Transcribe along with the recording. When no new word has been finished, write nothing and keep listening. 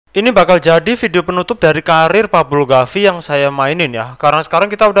Ini bakal jadi video penutup dari karir Pablo Gavi yang saya mainin ya. Karena sekarang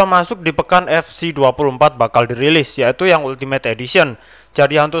kita udah masuk di pekan FC24 bakal dirilis, yaitu yang Ultimate Edition.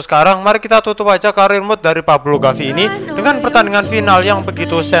 Jadi untuk sekarang mari kita tutup aja karir mode dari Pablo Gavi ini dengan pertandingan final yang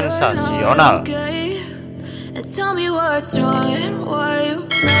begitu sensasional.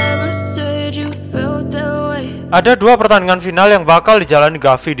 Ada dua pertandingan final yang bakal dijalani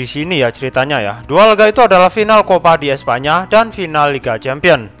Gavi di sini ya ceritanya ya. Dua laga itu adalah final Copa di Espanya dan final Liga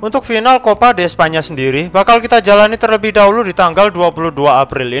Champion. Untuk final Copa di Espanya sendiri bakal kita jalani terlebih dahulu di tanggal 22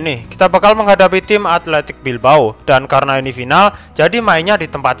 April ini. Kita bakal menghadapi tim Athletic Bilbao, dan karena ini final jadi mainnya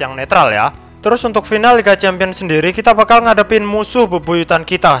di tempat yang netral ya. Terus untuk final Liga Champion sendiri kita bakal ngadepin musuh bebuyutan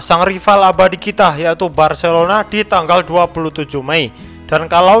kita, sang rival abadi kita yaitu Barcelona di tanggal 27 Mei. Dan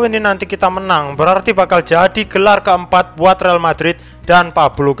kalau ini nanti kita menang, berarti bakal jadi gelar keempat buat Real Madrid dan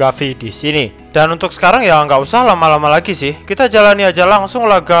Pablo Gavi di sini. Dan untuk sekarang ya nggak usah lama-lama lagi sih. Kita jalani aja langsung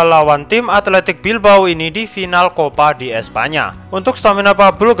laga lawan tim Athletic Bilbao ini di final Copa di Espanya. Untuk stamina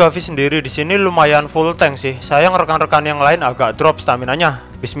Pablo Gavi sendiri di sini lumayan full tank sih. Sayang rekan-rekan yang lain agak drop staminanya.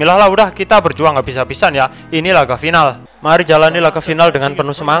 Bismillah lah, udah kita berjuang habis-habisan ya. Ini laga final. Mari jalani laga final dengan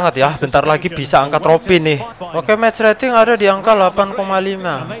penuh semangat ya. Bentar lagi bisa angkat trofi nih. Oke, match rating ada di angka 8,5.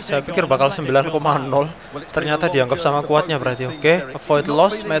 Saya pikir bakal 9,0. Ternyata dianggap sama kuatnya berarti. Oke, avoid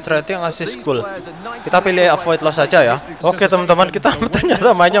loss, match rating assist goal. Kita pilih avoid loss aja ya. Oke teman-teman, kita ternyata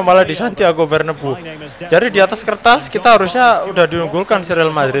mainnya malah di Santiago Bernabeu. Jadi di atas kertas kita harusnya udah diunggulkan si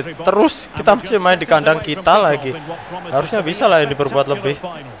Real Madrid. Terus kita masih main di kandang kita lagi. Harusnya bisa lah ini berbuat lebih.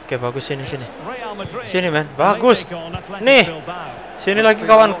 Oke, bagus, sini. Sini men, bagus. Nih, sini lagi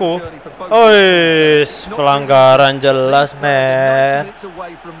kawanku. Ois, pelanggaran jelas men.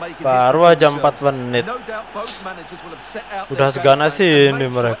 Baru aja 4 menit. Udah segana sih ini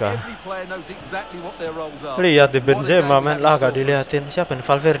mereka. Lihat di Benzema men, lah gak dilihatin. Siapa nih,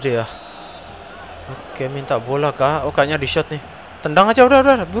 Valverde ya? Oke, minta bola kah? Oh kayaknya di shot nih. Tendang aja,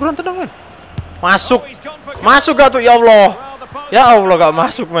 udah, buruan tendang men. Masuk gak tuh, ya Allah. Ya Allah, gak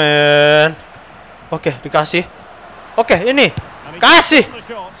masuk men. Oke, dikasih. Oke, ini kasih.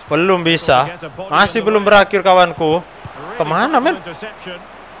 Belum bisa. Masih belum berakhir kawanku. Kemana men?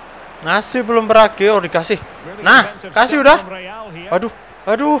 Masih belum berakhir. Oh, dikasih. Nah, kasih udah.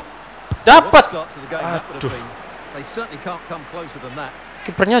 Aduh. Dapat. Aduh.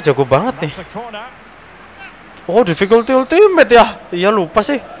 Kipernya jago banget nih. Oh, difficulty ultimate ya. Iya, lupa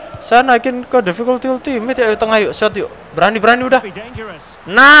sih. Saya naikin ke difficulty ultimate ya. Tengah yuk, shot yuk. Berani udah.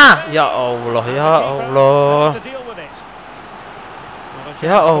 Nah, ya Allah.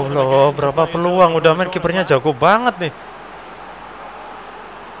 Ya Allah, berapa peluang udah main, kipernya jago banget nih.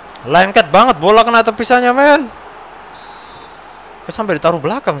 Lain banget, bola kena tepisannya men. Sampai ditaruh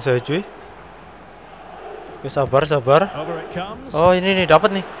belakang saya cuy. Oke, sabar. Oh, ini nih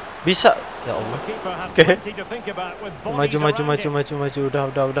dapat nih. Bisa. Ya Allah. Oke. Maju.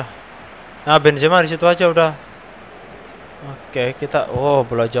 Udah. Nah, Benzema di situ aja udah. Oke, kita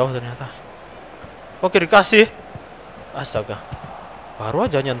bola jauh ternyata. Oke, dikasih. Astaga. Baru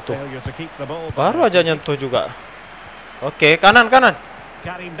aja nyentuh juga. Oke, kanan.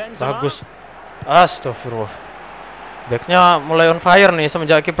 Bagus. Astagfirullah. Backnya mulai on fire nih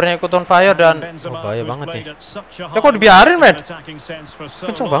semenjak kipernya ikut on fire dan bahaya banget nih. Ya kok dibiarin men?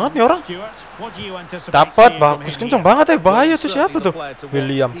 Kenceng banget nih orang. Dapat, bagus, kenceng banget ya. Bahaya tuh, siapa tuh?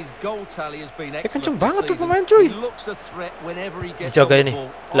 William. Kenceng banget tuh pemain cuy. Dijaga ini.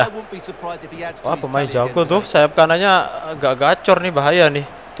 Lah. Wah, pemain jago tuh. Sayap kanannya agak gacor nih, bahaya nih.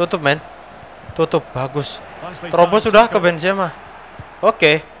 Tutup men. Tutup, bagus. Terobos sudah ke Benzema.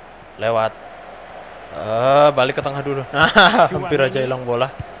 Oke. Lewat. Balik ke tengah dulu. Nah, hampir aja hilang bola.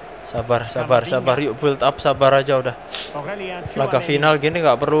 Sabar. Yuk, build up, sabar aja udah. Laga final gini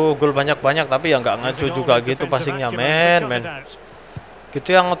nggak perlu gol banyak-banyak, tapi ya nggak ngaco juga gitu passingnya men.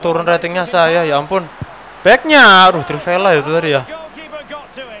 Gitu yang turun ratingnya saya, ya ampun. Backnya, Trivela itu tadi ya.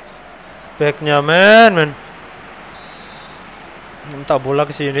 Backnya men. Minta bola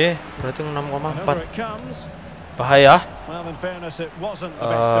ke sini, berarti 6,4. Bahaya.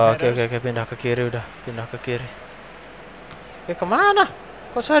 Oke, pindah ke kiri udah. Kemana?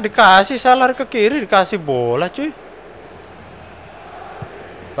 Kok saya dikasih, saya lari ke kiri dikasih bola cuy.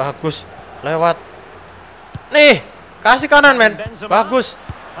 Bagus, lewat. Nih, kasih kanan men. Bagus.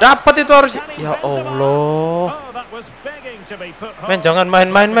 Dapat itu harus. Ya Allah. Men, jangan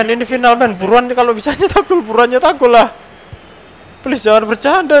main-main men, ini final men. Buruan kalau bisa nyetak gol, buruan nyetak gol lah. Please jangan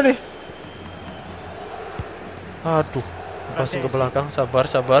bercanda nih. Aduh, passing ke belakang,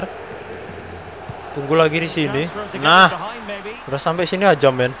 sabar. Tunggu lagi di sini. Nah, udah sampai sini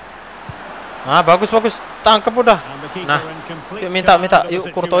aja men. Nah, bagus. Tangkep udah. Nah, yuk minta. Yuk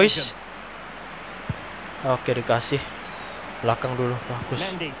Courtois. Oke, dikasih. Belakang dulu, bagus.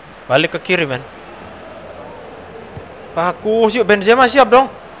 Balik ke kiri, men. Bagus, yuk Benzema siap dong.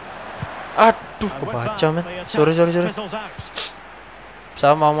 Aduh, kebaca, men. Sorry.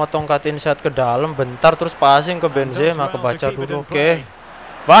 Saya mau tongkatin set ke dalam bentar, terus passing ke Benzema, kebaca dulu. Oke.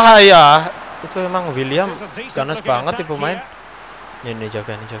 Bahaya. Itu emang William ganas banget nih pemain. Ini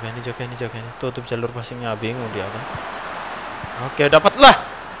jaga ini. Tutup jalur passingnya, bingung dia kan. Oke, dapat lah.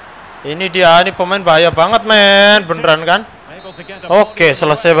 Ini dia, ini pemain bahaya banget, men. Beneran kan? Oke,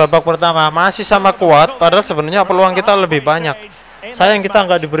 selesai babak pertama. Masih sama kuat, padahal sebenarnya peluang kita lebih banyak. Sayang kita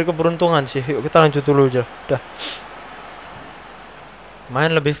nggak diberi keberuntungan sih. Yuk kita lanjut dulu aja. Dah.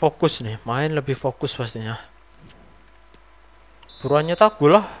 Main lebih fokus nih, pastinya. Buruannya tak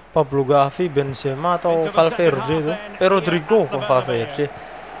lah, Pablo, Gavi, Benzema atau Valverde itu. Rodrigo kok Valverde.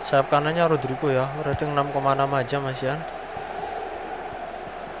 Sayap kanannya Rodrigo ya, rating 6,6 aja masihan.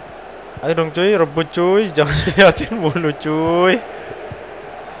 Ayo dong cuy, rebut cuy, jangan liatin mulu cuy.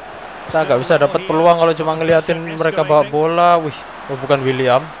 Kita nggak bisa dapat peluang kalau cuma ngeliatin mereka bawa bola. Wih, oh bukan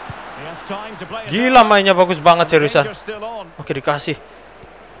William. Gila mainnya bagus banget seriusan. Oke, dikasih.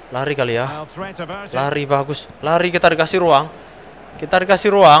 Lari kali ya. Lari bagus. Lari, kita dikasih ruang.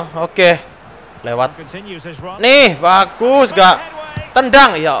 Oke. Lewat. Nih, bagus gak?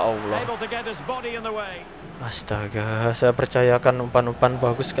 Tendang. Ya Allah. Astaga, saya percayakan umpan-umpan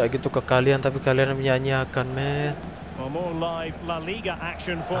bagus kayak gitu ke kalian, tapi kalian menyanyiakan, men.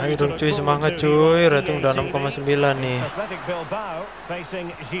 Ayo dong cuy, semangat cuy. Rating udah 6,9 nih.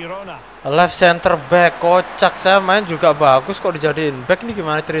 Left center back, kocak. Saya main juga bagus kok dijadiin back. Ini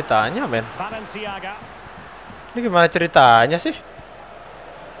gimana ceritanya, men? Ini gimana ceritanya sih?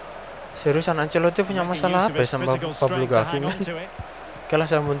 Seriusan Ancelotti punya masalah apa sama Pablo Gavi, men? Oke lah,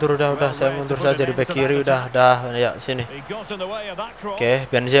 saya mundur udah. Saya mundur saja di back kiri udah. Ya, sini. Oke,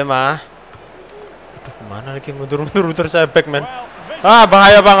 Benzema. Aduh, kemana lagi? Mundur saya back, men. Ah,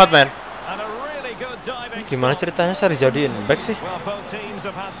 bahaya banget, men. Gimana ceritanya saya dijadiin back sih?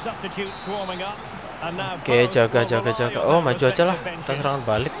 Oke, jaga. Oh, maju aja lah. Kita serangan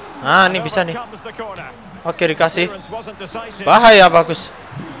balik. Ah, ini bisa nih. Oke, dikasih. Bahaya, bagus.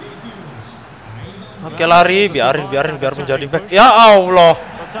 Oke, lari, biarin menjadi back. Ya Allah.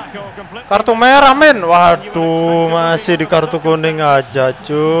 Kartu merah, men. Waduh, masih di kartu kuning aja,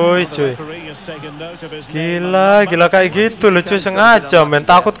 cuy. Gila kayak gitu loh, cuy, sengaja, men.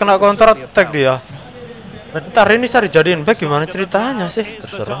 Takut kena counter attack dia. Bentar, ini saya dijadiin back gimana ceritanya sih?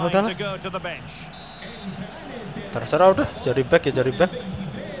 Terserah udah, jadi back.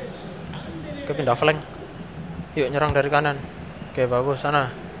 Oke, pindah flank. Yuk nyerang dari kanan. Oke, bagus sana.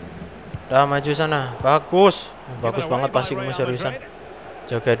 Udah maju sana. Bagus banget passingmu seriusan.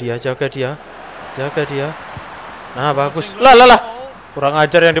 Jaga dia. Nah, bagus. Lah. Kurang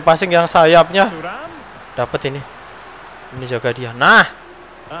ajar yang dipassing yang sayapnya. Dapat ini. Ini jaga dia. Nah.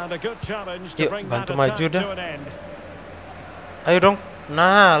 Yuk bantu maju dah. Ayo dong.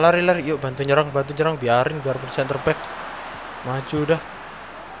 Nah, lari. Yuk bantu nyerang. Biar center back. Maju dah.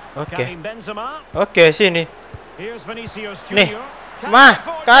 Oke, sini. Nih.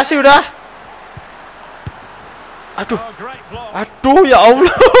 Mah, kasih udah. Aduh, ya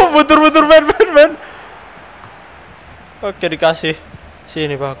Allah. Muter men. Oke, dikasih.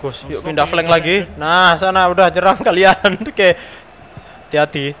 Sini bagus. Yuk pindah flank lagi. Nah, sana udah jerang kalian. Oke.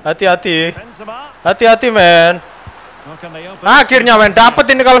 Hati-hati, men. Akhirnya, men, dapet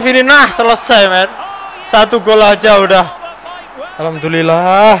ini kalau Vini. Nah, selesai, men. 1 gol aja udah.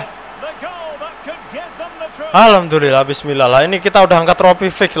 Alhamdulillah, bismillah lah. Ini kita udah angkat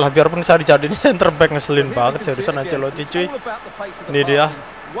trofi fix lah. Biarpun saya dijadiin center back, ngeselin banget seriusan Ancelotti, cuy. Ini dia.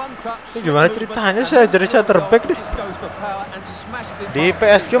 Ini gimana ceritanya saya jadi center back deh. Di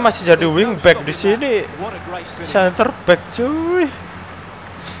PSG masih jadi wing back, di sini center back, cuy.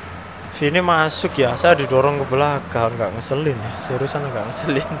 Sini masuk ya, saya didorong ke belakang, nggak ngeselin ya. Seriusan nggak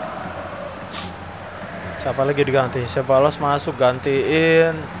ngeselin. Siapa lagi diganti? Sebalos masuk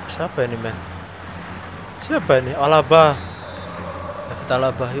gantiin. Siapa ini, men? Siapa ini? Alaba. Kita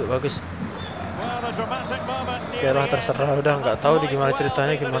Alaba, yuk bagus. Oke lah, terserah udah, nggak tahu di gimana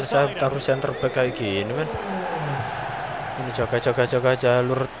ceritanya, gimana saya taruh center back kayak gini, men. Ini jaga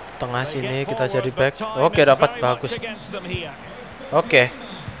jalur tengah sini, kita jadi back. Oke, dapat, bagus.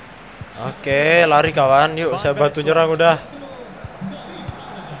 Oke, lari kawan, yuk saya bantu nyerang udah.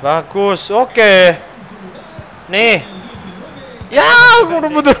 Bagus, oke. Nih. Ya,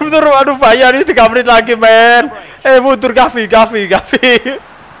 udah mundur. Aduh, bahaya nih, 3 menit lagi, men. Mundur Gavi.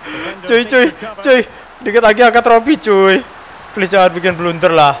 Cuy. Dikit lagi angkat trofi, cuy. Please jangan bikin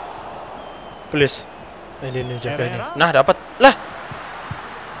blunder lah. please. Ini jaga ini. Nah, dapat. Lah.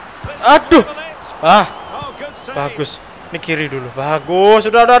 Aduh. Ah. Bagus. Ini kiri dulu. Bagus.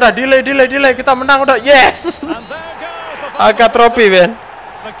 Udah. Delay. Kita menang udah. Yes. Angkat trofi, Ben.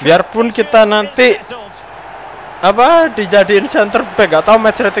 Biarpun kita nanti dijadiin center back, gak tahu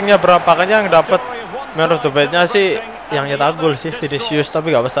match ratingnya berapa, makanya yang dapat man of the match-nya sih yang nyetak gol sih Vinicius,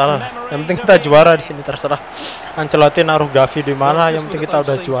 tapi gak masalah. Yang penting kita juara di sini, terserah Ancelotti naruh gavi di mana, yang penting kita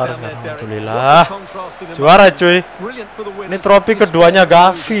udah juara sekarang. Alhamdulillah. Juara cuy. Ini trofi keduanya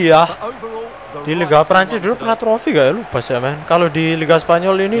gavi ya. Di Liga Prancis dulu pernah trofi gak ya? Lupa sih men. Kalau di Liga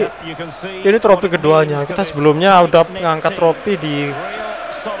Spanyol ini trofi keduanya. Kita sebelumnya udah ngangkat trofi di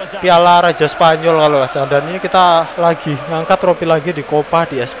Piala Raja Spanyol kalau nggak salah, dan ini kita lagi ngangkat trofi lagi di Copa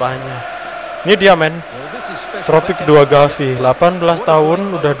di Espanya. Ini dia men, trofi kedua gavi, 18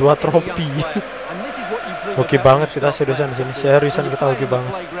 tahun udah 2 trofi. Oke banget kita seriusan di sini, seriusan kita oke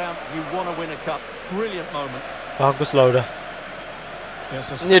banget. Bagus lah udah.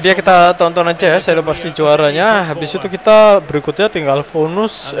 Ini dia, kita tonton aja ya selebrasi juaranya. Habis itu kita berikutnya tinggal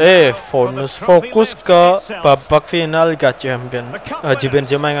fokus ke babak final Liga Champion. Haji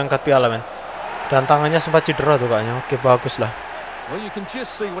Benzema yang angkat piala men. Dan tangannya sempat cedera tuh kayaknya. Oke bagus lah.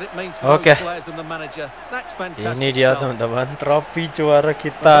 Oke. Ini dia teman-teman, trofi juara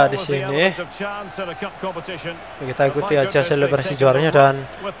kita di sini. Kita ikuti aja selebrasi juaranya dan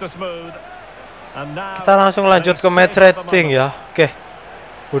kita langsung lanjut ke match rating ya. Oke.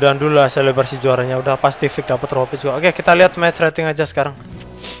 Udah dulu lah selebrasi juaranya, udah pasti fix dapat trofi juga. Oke, kita lihat match rating aja sekarang.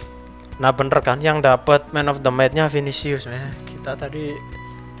 Nah, bener kan yang dapat man of the match-nya Vinicius ya. Kita tadi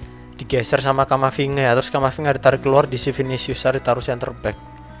digeser sama Kamavinga ya, terus Kamavinga ditarik keluar, di si Vinicius ditaruh center back.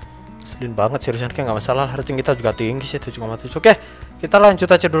 Selin banget seriusan, kayak nggak masalah, rating kita juga tinggi sih 7,7. Oke, kita lanjut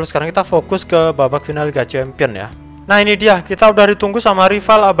aja dulu, sekarang kita fokus ke babak final Liga Champion ya. Nah ini dia, kita udah ditunggu sama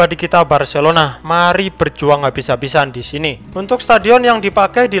rival abadi kita Barcelona. Mari berjuang habis-habisan di sini. Untuk stadion yang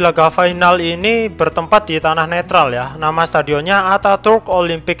dipakai di laga final ini bertempat di tanah netral ya. Nama stadionnya Atatürk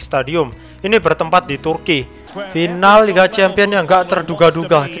Olympic Stadium. Ini bertempat di Turki. Final Liga Champion yang gak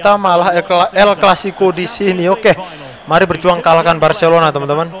terduga-duga. Kita malah El Clasico di sini. Oke. Mari berjuang kalahkan Barcelona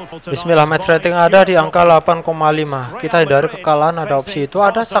teman-teman. Bismillah, match rating ada di angka 8,5. Kita hindari kekalahan, ada opsi itu,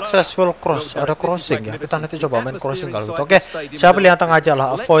 ada successful cross, ada crossing ya. Kita nanti coba main crossing kalau gitu. Oke, saya pilih yang tengah aja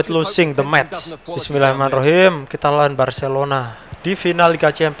lah, avoid losing the match. Bismillahirrahmanirrahim, kita lawan Barcelona di final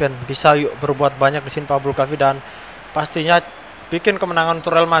Liga Champion. Bisa yuk berbuat banyak di sini Pablo dan pastinya bikin kemenangan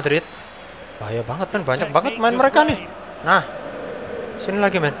untuk Real Madrid. Bahaya banget men, banyak banget main mereka nih. Nah, sini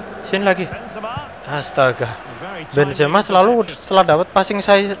lagi men, sini lagi. Astaga, Benzema selalu setelah dapat passing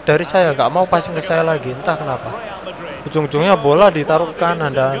dari saya nggak mau passing ke saya lagi, entah kenapa. Ujung-ujungnya bola ditaruh ke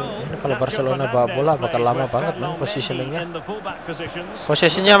kanan, dan ini kalau Barcelona bawa bola bakal lama banget men positioningnya.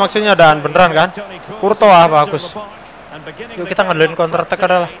 Posisinya maksudnya, dan beneran kan? Courtois bagus. Yuk kita ngandelin counter attack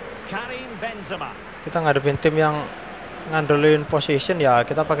adalah. Kita ngadepin tim yang ngandelin position ya,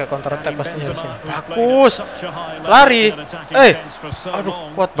 kita pakai counter attack pastinya di sini. Bagus. Lari.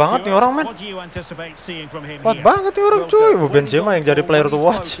 Aduh, kuat banget nih orang men. Kuat banget nih orang cuy. Benzema yang jadi player to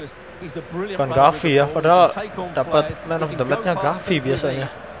watch. Bukan gavi ya, padahal dapat man of the match-nya gavi biasanya.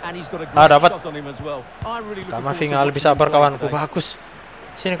 Ah, dapat. Kamavinga lebih sabar kawanku. Bagus.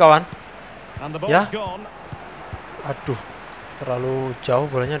 Sini kawan. Ya. Aduh, terlalu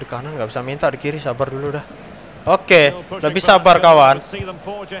jauh bolanya di kanan, nggak bisa minta di kiri, sabar dulu dah. Oke, lebih sabar kawan.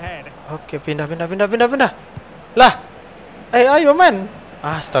 Oke, pindah. Lah, ayo men.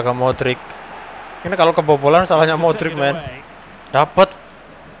 Astaga, Modric. Ini kalau kebobolan salahnya Modric men. Dapat.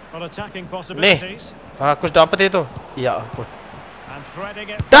 Nih, bagus dapat itu. Ya ampun.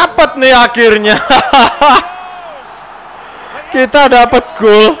 Dapat nih akhirnya. Kita dapat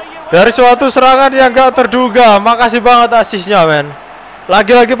gol dari suatu serangan yang gak terduga. Makasih banget asisnya men.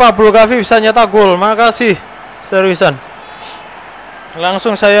 Lagi-lagi Pablo bisa nyetak gol. Makasih. Seriusan,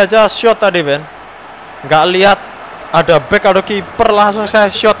 langsung saya aja shot tadi Ben, nggak lihat ada back atau kiper, langsung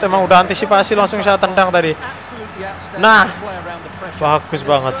saya shot, emang udah antisipasi, langsung saya tendang tadi. Nah, bagus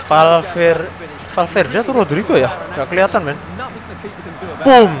banget. Valverde atau Rodrigo ya, nggak kelihatan men.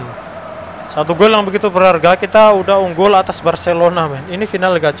 Boom, satu gol yang begitu berharga. Kita udah unggul atas Barcelona men. Ini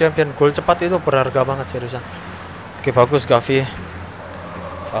final Liga Champion, gol cepat itu berharga banget seriusan. Oke bagus Gavi,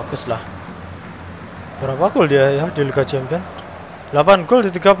 bagus lah. Berapa gol dia ya di Liga Champion? 8 gol di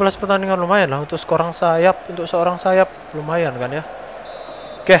 13 pertandingan, lumayan lah untuk seorang sayap. Untuk seorang sayap lumayan kan ya.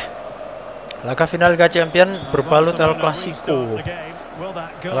 Oke, laga final Liga Champion berbalut El Clasico.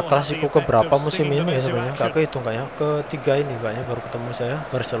 El Clasico ke berapa musim ini ya sebenarnya? Gak kehitung kayaknya. Ketiga ini kayaknya baru ketemu saya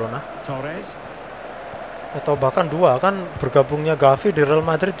Barcelona. atau bahkan 2 kan, bergabungnya Gavi di Real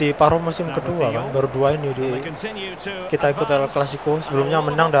Madrid di paruh musim kedua kan, baru 2 ini kita ikut El Clasico, sebelumnya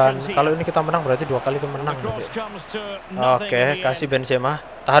menang, dan kalau ini kita menang berarti 2 kali kemenang. Oke, kasih Benzema,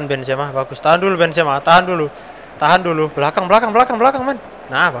 tahan Benzema, bagus, tahan dulu Benzema, tahan dulu, belakang men.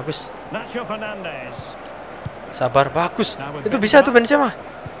 Nah, bagus, sabar, bagus, itu bisa itu Benzema.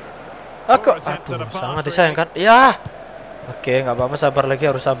 Aduh, sangat disayangkan ya. Oke, nggak apa-apa, sabar lagi,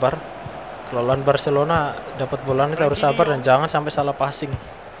 harus sabar. Kalau lawan Barcelona dapat bola kita harus sabar dan jangan sampai salah passing.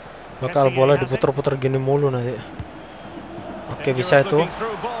 Bakal bola diputer-puter gini mulu nanti. Oke, bisa itu.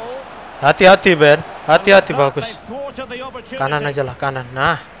 Hati-hati Ben, hati-hati, bagus. Kanan aja lah, kanan.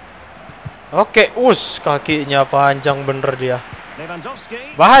 Nah, oke, kakinya panjang bener dia.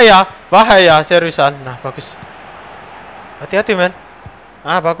 Bahaya, seriusan. Nah, bagus. Hati-hati men.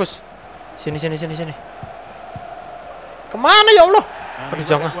 Ah, bagus. Sini. Kemana ya Allah? Aduh,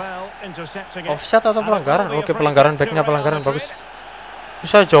 jangan. Offset atau pelanggaran? Oke, pelanggaran, backnya pelanggaran, bagus.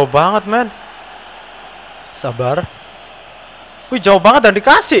 Bisa jauh banget men. Sabar. Wih, jauh banget dan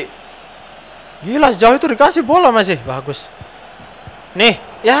dikasih. Gila, sejauh itu dikasih bola masih. Bagus. Nih,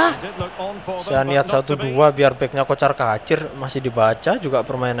 ya. Saya niat 1-2 biar backnya kocar kacir. Masih dibaca juga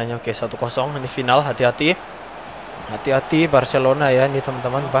permainannya. Oke, 1-0. Ini final, hati-hati. Hati-hati Barcelona ya, ini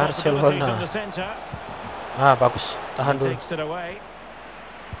teman-teman, Barcelona. Ah, bagus. Tahan dulu.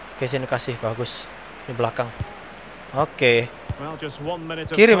 Oke, sini kasih, bagus. Ini belakang. Oke.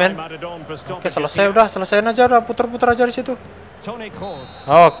 Kiri men. Oke, selesai, udah selesaiin aja, udah puter-puter aja di situ.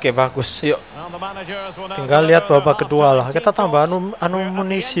 Oke, bagus. Yuk. Tinggal lihat babak kedua lah. Kita tambah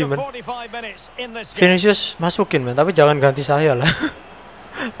amunisi men. Vinicius masukin men, tapi jangan ganti saya lah.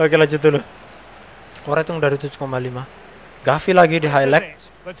 Oke, lanjut dulu. Rating dari 7,5. Gavi lagi di highlight.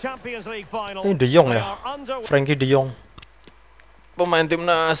 Ini De Jong ya, Frankie De Jong, pemain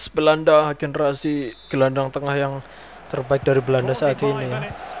timnas Belanda, generasi gelandang tengah yang terbaik dari Belanda saat ini ya.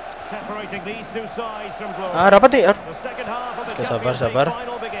 Ah, dapat nih. Oke, sabar.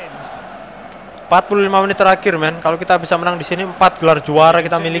 45 menit terakhir men. Kalau kita bisa menang di sini, 4 gelar juara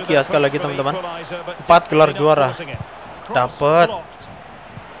kita miliki ya, sekali lagi teman-teman. 4 gelar juara. Dapat.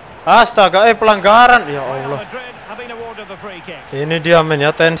 Astaga, pelanggaran. Ya Allah. Ini dia men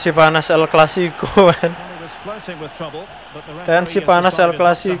ya, tensi panas El Clasico men. Tensi panas El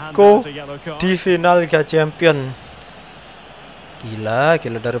Clasico di final Liga Champion. Gila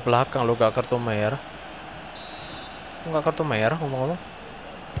dari belakang lo, gak kartu merah. Enggak kartu merah ngomong-ngomong.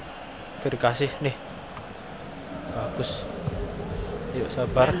 Oke, dikasih nih. Bagus. Yuk,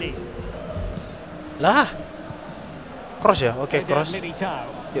 sabar. Lah. Cross ya? Oke, cross.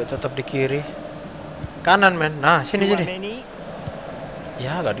 Yuk, tetap di kiri. Kanan men. Nah, sini.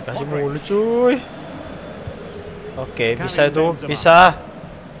 Ya, gak dikasih mulu cuy. Oke, bisa itu, bisa.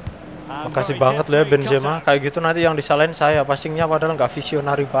 Makasih banget lo ya Benzema. Kayak gitu nanti yang disalahin saya. Passingnya padahal nggak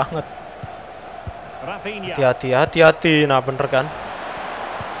visionari banget. Hati-hati. Nah, bener kan?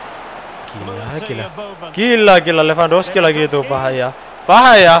 Gila Lewandowski lagi itu, bahaya.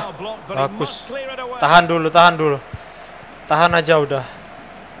 Bagus. Tahan dulu. Tahan aja udah.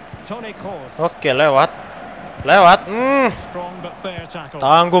 Oke, lewat.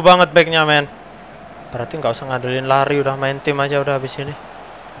 Tangguh banget backnya men. Berarti nggak usah ngandelin lari, udah main tim aja udah habis ini.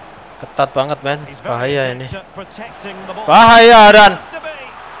 Ketat banget men, bahaya ini. Bahaya dan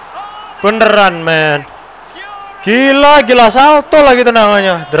beneran men. Gila salto lagi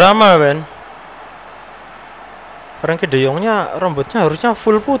tendangannya. Drama men. Frankie De Jongnya rambutnya harusnya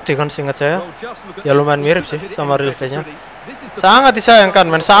full putih kan, seingat saya. Ya lumayan mirip sih sama real face-nya. Sangat disayangkan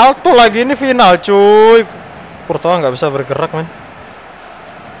men, salto lagi, ini final cuy. Courtois nggak bisa bergerak men.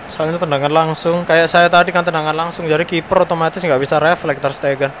 Soalnya tendangan langsung, kayak saya tadi kan tendangan langsung, jadi kiper otomatis nggak bisa refleks Ter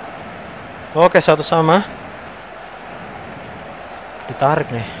Stegen. Oke, 1-1.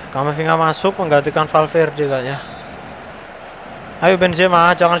 Ditarik nih. Kamavinga masuk menggantikan Valverde kayaknya. Ayo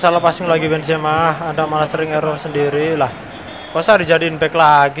Benzema, jangan salah passing lagi Benzema. Anda malah sering error sendiri lah. Kok usah dijadiin back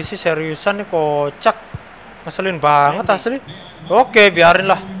lagi sih, seriusan nih, kocak. Ngeselin banget asli. Oke, biarin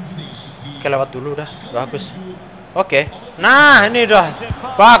lah. Oke, lewat dulu dah. Bagus. Oke. Nah, ini udah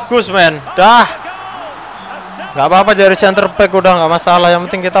bagus men. Dah. Gak apa-apa dari center back, udah nggak masalah. Yang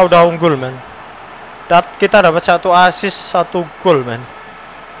penting kita udah unggul men. Kita dapat 1 assist 1 gol men.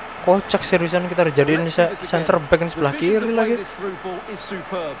 Kocak seriusan, kita dijadiin center back sebelah kiri lagi.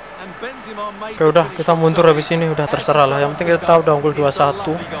 Oke, udah kita mundur habis ini, udah terserah lah. Yang penting kita udah unggul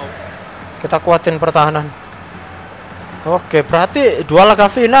 2-1. Kita kuatin pertahanan. Oke, berarti 2 laga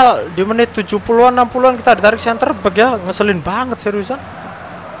final di menit 70-an 60-an kita ditarik center back ya. Ngeselin banget seriusan.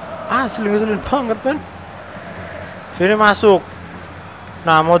 Asli ngeselin banget men. Vini masuk.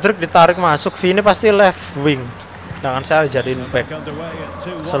 Nah, Modric ditarik masuk, Vini pasti left wing. Sedangkan saya jadiin back.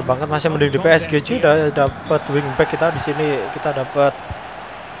 Kesel banget, masih mending di PSG cuy, udah dapat wing back. Kita di sini kita dapat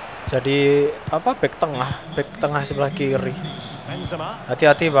jadi apa, back tengah sebelah kiri.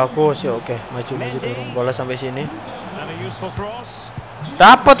 Hati-hati, bagus ya. Oke, maju dorong bola sampai sini.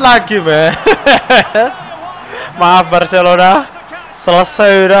 Dapat lagi, men. Maaf Barcelona.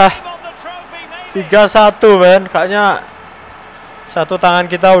 Selesai udah 3-1, men. Kayaknya satu tangan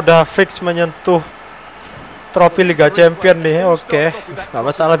kita udah fix menyentuh trofi Liga Champion nih. Oke, nggak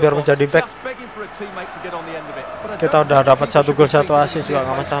masalah biar menjadi back. Kita udah dapat 1 gol 1 assist juga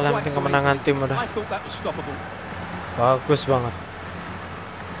nggak masalah, yang penting kemenangan tim udah. Bagus banget.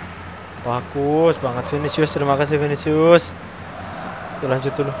 Bagus banget Vinicius, terima kasih Vinicius. Yuk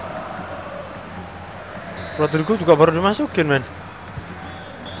lanjut dulu. Rodrigo juga baru dimasukin, men.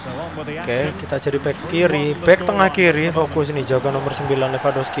 Oke, kita jadi back kiri, back tengah kiri, fokus ini jaga nomor 9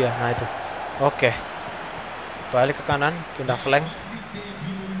 Lewandowski ya. Nah itu. Oke. Balik ke kanan, pindah flank.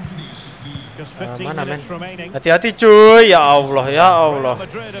 Mana, men? Hati-hati cuy, ya Allah, ya Allah.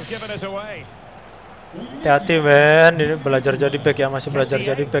 Hati-hati, men. Ini belajar jadi back ya, masih belajar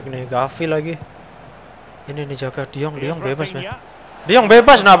jadi back nih. Gavi lagi. Ini nih jaga Diong bebas, men. Diong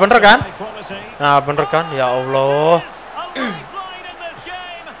bebas, nah bener kan? Nah bener kan? Ya Allah.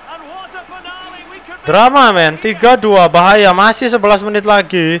 Drama, men. 3-2, bahaya, masih 11 menit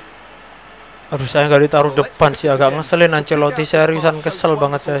lagi. Aduh, saya nggak ditaruh depan sih, agak ngeselin Ancelotti, seriusan kesel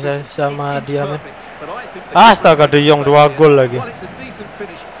banget saya sama dia, men. Astaga, De Jong 2 gol lagi.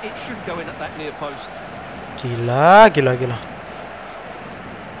 Gila. 2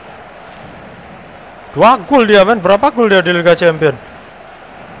 gol dia, men. Berapa gol dia di Liga Champion?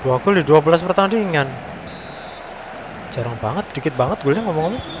 2 gol di 12 pertandingan. Jarang banget, dikit banget golnya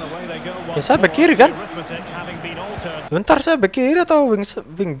ngomong-ngomong. Ya saya back kiri kan? Bentar, saya back kiri atau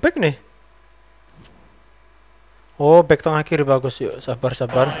wing back nih? Oh, back tengah kiri, bagus. Yuk, sabar.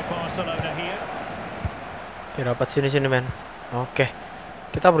 Oke, dapat sini, men. Oke.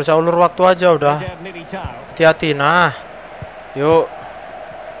 Kita berusaha ulur waktu aja udah. Hati-hati, nah. Yuk.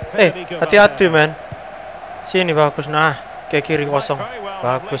 Hati-hati, men. Sini, bagus. Nah, ke kiri kosong.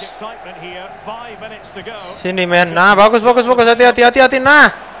 Bagus. Sini, men. Nah, bagus. Hati-hati.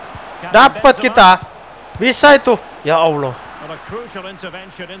 Nah. Dapat kita. Bisa itu. Ya Allah.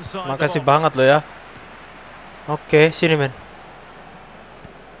 Makasih banget lo ya. Oke, sini, men.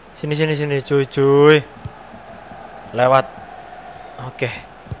 Sini, cuy. Lewat. Oke.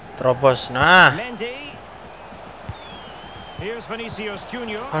 Terobos. Nah.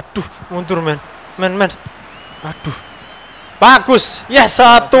 Aduh, mundur, men. Aduh. Bagus. Ya,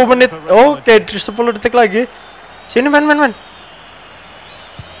 1 menit. Oke, 10 detik lagi. Sini, men.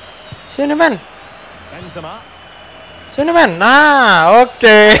 Sini, men. Nah,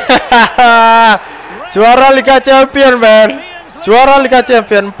 oke. Juara Liga Champion, men. Juara Liga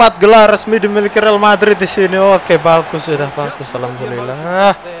Champion, 4 gelar resmi dimiliki Real Madrid di sini. Oke, bagus, sudah bagus.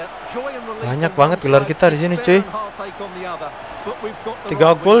 Alhamdulillah. Banyak banget gelar kita di sini, cuy.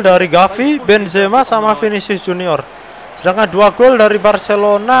 3 gol dari Gavi, Benzema sama Vinicius Junior. Sedangkan 2 gol dari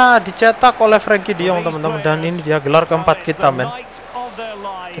Barcelona dicetak oleh Frankie De Jong, teman-teman. Dan ini dia gelar keempat kita, men.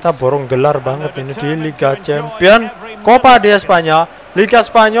 Kita borong gelar banget ini di Liga Champion, Copa de España, Liga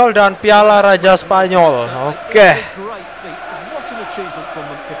Spanyol, dan Piala Raja Spanyol. Oke.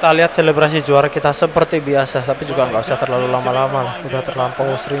 Kita lihat selebrasi juara kita seperti biasa, tapi juga nggak usah terlalu lama-lama lah. Udah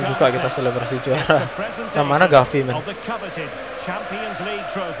terlampau sering juga kita selebrasi juara. Yang mana Gavi, men?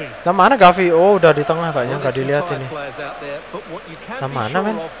 Yang mana Gavi? Oh, udah di tengah kayaknya, nggak dilihat ini. Yang mana,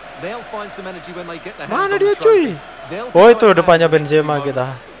 men? Mana dia, cuy? Oh, itu depannya Benzema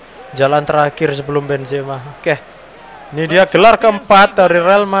kita. Jalan terakhir sebelum Benzema. Oke. Ini dia gelar keempat dari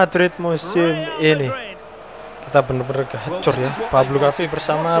Real Madrid musim ini. Kita bener-bener gacor ya. Pablo Gavi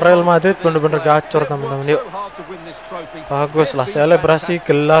bersama Real Madrid bener-bener gacor, teman-teman. Yuk. Baguslah selebrasi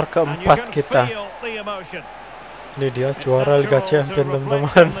gelar keempat kita. Ini dia juara Liga Champion,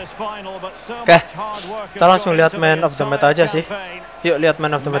 teman-teman. Oke. Kita langsung lihat man of the match aja sih. Yuk lihat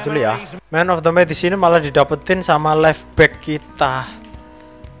man of the match dulu ya. Man of the match di sini malah didapetin sama left back kita.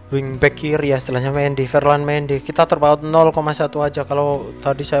 Wing back kiri ya, istilahnya Ferland Mendy. Kita terpaut 0,1 aja. Kalau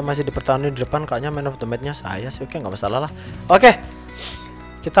tadi saya masih di pertandingan di depan, kayaknya man of the match-nya saya sih. Oke, nggak masalah lah. Oke,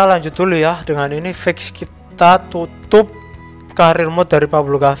 kita lanjut dulu ya. Dengan ini fix kita tutup karir mode dari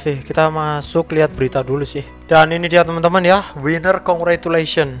Pablo Gavi. Kita masuk lihat berita dulu sih. Dan ini dia, teman-teman ya, winner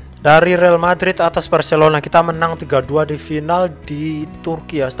congratulations dari Real Madrid atas Barcelona. Kita menang 3-2 di final di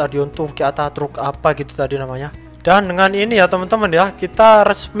Turki ya, Stadion Turki Atatürk apa gitu tadi namanya. Dan dengan ini ya teman-teman ya, kita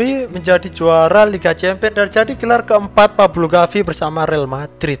resmi menjadi juara Liga Champions dan jadi gelar keempat Pablo Gavi bersama Real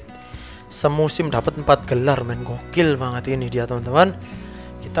Madrid. Semusim dapat 4 gelar, men, gokil banget ini dia teman-teman.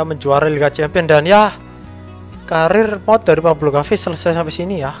 Kita menjuarai Liga Champions dan ya karir mod dari Pablo Gavi selesai sampai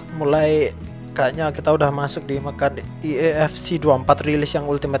sini ya. Mulai kayaknya kita udah masuk di makan EFC 24 rilis yang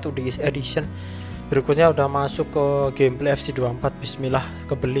Ultimate Edition. Berikutnya udah masuk ke gameplay FC 24. Bismillah,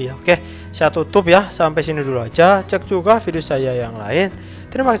 kebeli ya. Oke, saya tutup ya. Sampai sini dulu aja. Cek juga video saya yang lain.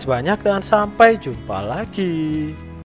 Terima kasih banyak dan sampai jumpa lagi.